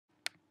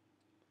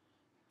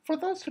For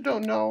those who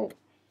don't know,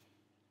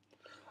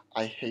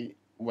 I hate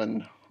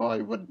when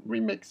Hollywood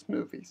remakes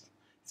movies.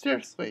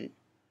 Seriously,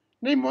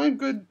 name one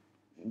good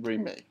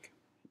remake.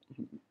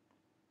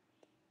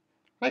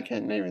 I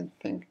can't even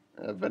think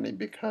of any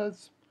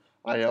because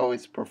I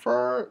always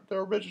prefer the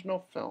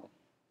original film.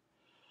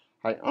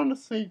 I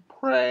honestly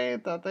pray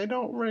that they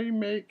don't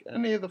remake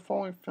any of the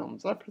following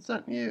films I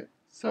present you.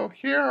 So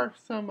here are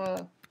some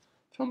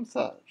films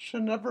that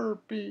should never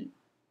be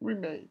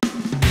remade.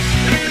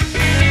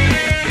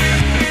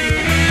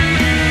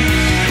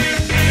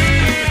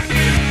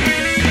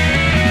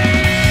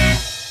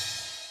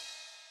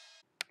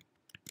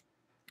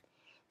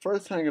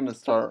 First, I'm going to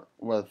start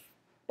with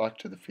Back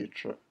to the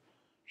Future.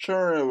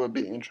 Sure, it would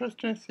be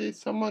interesting to see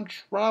someone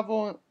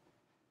travel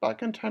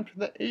back in time to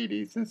the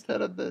 80s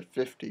instead of the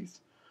 50s,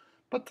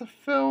 but the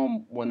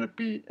film wouldn't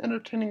be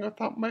entertaining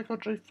without Michael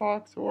J.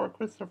 Fox or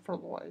Christopher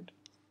Lloyd.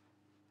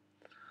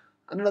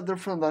 Another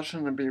film that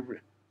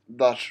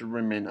should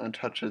remain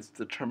untouched is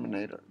The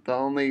Terminator. The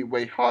only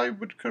way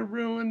Hollywood could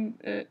ruin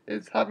it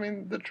is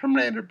having the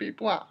Terminator be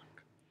black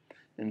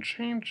and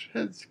change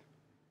his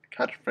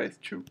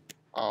catchphrase to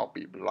 "I'll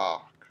be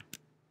black."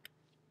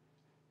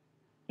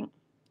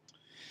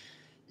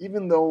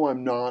 Even though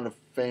I'm not a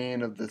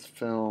fan of this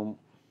film,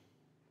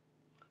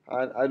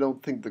 I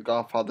don't think The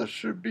Godfather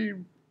should be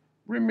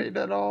remade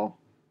at all.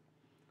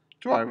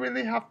 Do I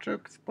really have to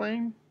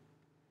explain?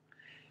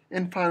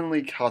 And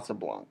finally,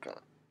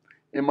 Casablanca.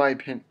 In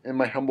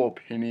my humble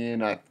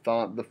opinion, I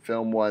thought the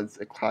film was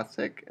a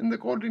classic in the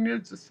golden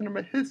years of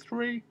cinema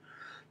history.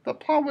 The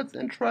plot was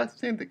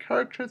interesting, the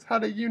characters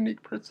had a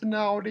unique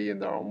personality in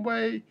their own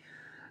way,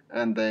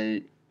 and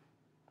they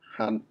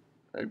had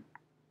a,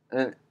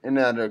 and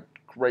had a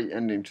great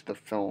ending to the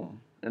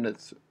film. And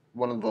it's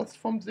one of those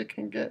films that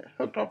can get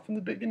hooked off from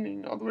the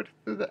beginning all the way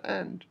through the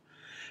end.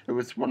 It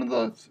was one of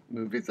those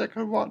movies I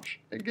could watch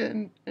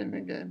again and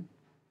again.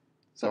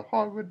 So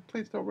Hollywood,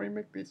 please don't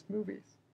remake these movies.